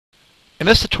In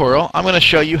this tutorial, I'm going to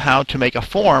show you how to make a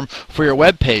form for your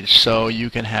web page so you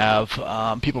can have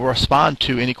people respond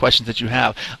to any questions that you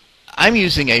have. I'm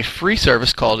using a free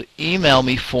service called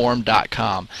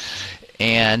emailmeform.com,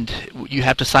 and you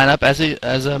have to sign up as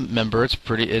a member.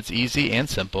 It's easy and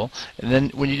simple. And then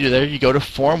when you do that, you go to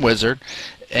Form Wizard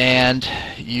and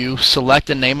you select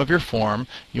the name of your form.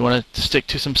 You want to stick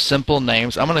to some simple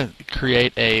names. I'm going to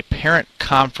create a parent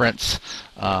conference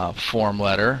form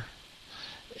letter.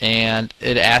 And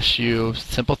it asks you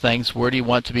simple things. Where do you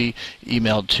want to be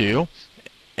emailed to?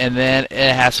 And then it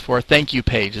asks for a thank you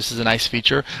page. This is a nice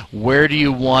feature. Where do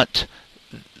you want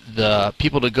the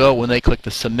people to go when they click the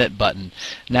submit button?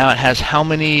 Now it has how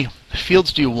many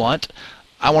fields do you want.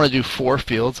 I want to do 4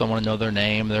 fields. I want to know their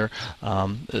name, their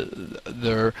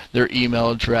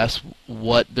email address,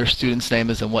 what their student's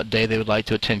name is, and what day they would like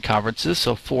to attend conferences.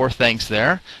 So 4 things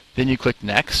there. Then you click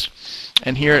next,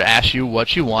 and here it asks you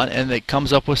what you want, and it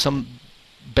comes up with some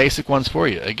basic ones for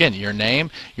you. Again, your name,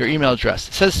 your email address.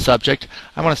 It says subject.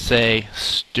 I want to say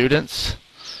student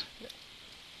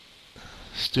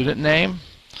name,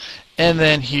 and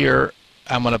then here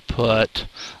I'm going to put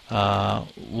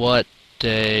what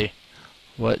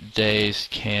days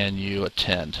can you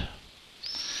attend.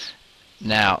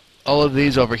 Now, all of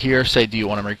these over here say, do you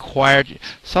want them required?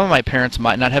 Some of my parents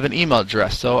might not have an email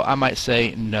address, so I might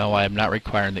say, no, I am not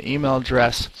requiring the email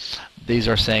address. These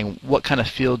are saying, what kind of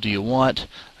field do you want?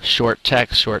 Short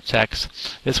text, short text.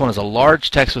 This one is a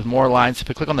large text with more lines. If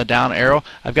I click on the down arrow,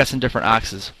 I've got some different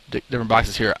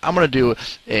boxes here. I'm going to do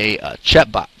a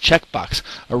checkbox.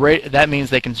 That means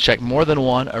they can check more than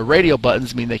one. A radio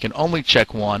buttons mean they can only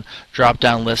check one.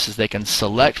 Drop-down lists is they can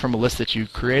select from a list that you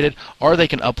created, or they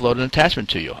can upload an attachment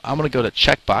to you. I'm going to go to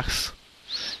checkbox,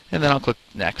 and then I'll click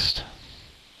next.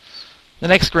 The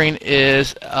next screen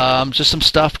is just some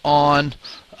stuff on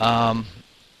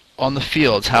the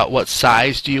fields. What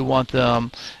size do you want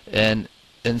them, and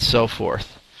so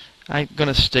forth. I'm going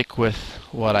to stick with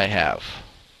what I have.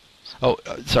 Oh,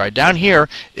 sorry. Down here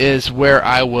is where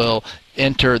I will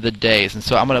enter the days, and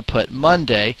so I'm going to put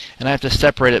Monday, and I have to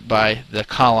separate it by the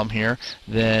column here.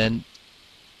 Then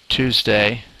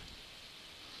Tuesday,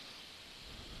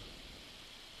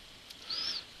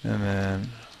 and then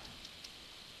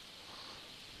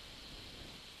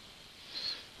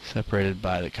separated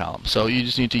by the column. So you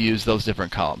just need to use those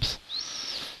different columns.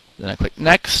 Then I click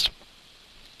next,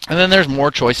 and then there's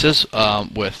more choices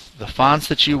with the fonts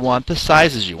that you want, the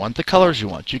sizes you want, the colors you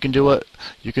want. You can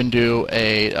do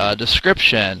a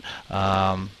description,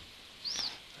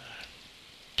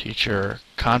 teacher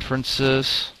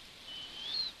conferences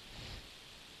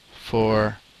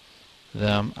for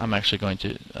them. I'm actually going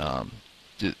to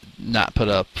not put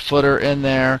a footer in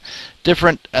there.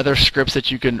 Different other scripts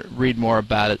that you can read more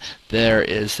about it. There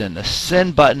is then the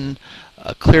send button,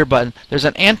 a clear button. There's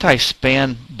an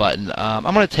anti-spam button. I'm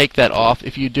going to take that off.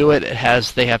 If you do it,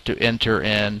 they have to enter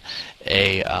in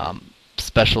a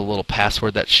special little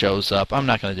password that shows up. I'm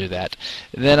not going to do that.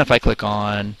 Then if I click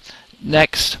on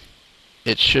next,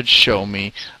 it should show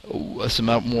me some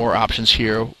more options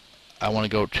here. I want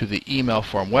to go to the email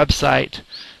form website.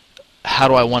 How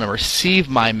do I want to receive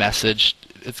my message?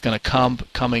 It's going to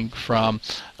coming from,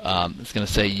 it's going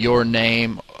to say your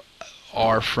name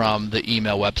or from the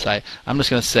email website. I'm just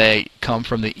going to say come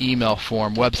from the email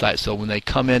form website, so when they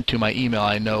come into my email,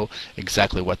 I know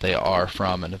exactly what they are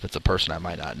from, and if it's a person I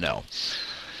might not know.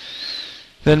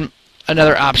 Then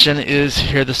another option is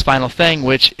here, this final thing,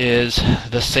 which is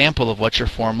the sample of what your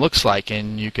form looks like,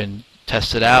 and you can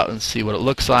test it out and see what it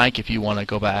looks like. If you want to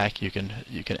go back, you can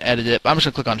edit it. I'm just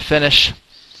going to click on finish,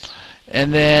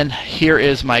 and then here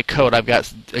is my code. I've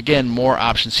got, again, more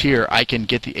options here. I can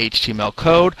get the HTML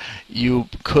code. You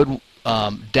could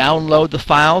download the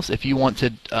files if you want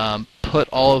to put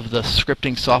all of the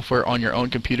scripting software on your own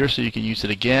computer so you can use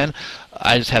it again.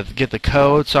 I just have to get the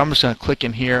code, so I'm just going to click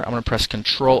in here. I'm going to press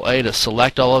Control A to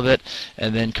select all of it,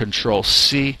 and then Control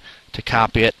C to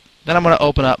copy it. Then I'm going to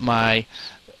open up my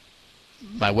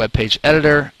web page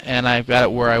editor, and I've got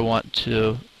it where I want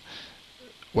the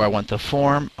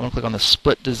form. I'm going to click on the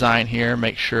split design here,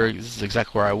 make sure this is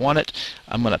exactly where I want it.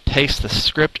 I'm going to paste the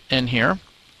script in here,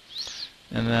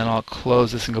 and then I'll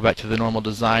close this and go back to the normal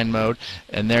design mode,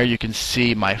 and there you can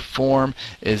see my form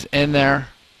is in there.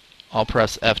 I'll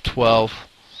press F12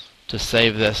 to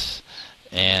save this,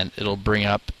 and it'll bring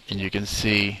up, and you can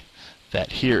see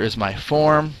that here is my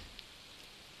form.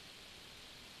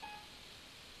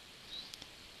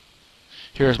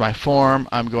 Here's my form.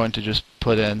 I'm going to just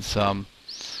put in some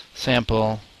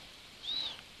sample.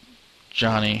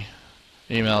 Johnny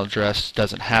email address,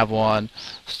 doesn't have one.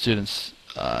 Student's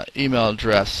email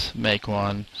address, make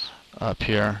one up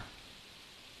here.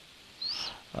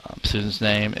 Student's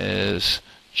name is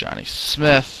Johnny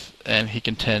Smith, and he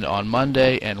can attend on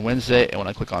Monday and Wednesday. And when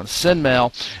I click on Send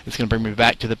Mail, it's going to bring me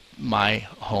back to my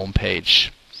home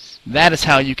page. That is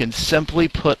how you can simply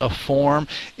put a form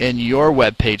in your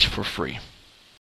web page for free.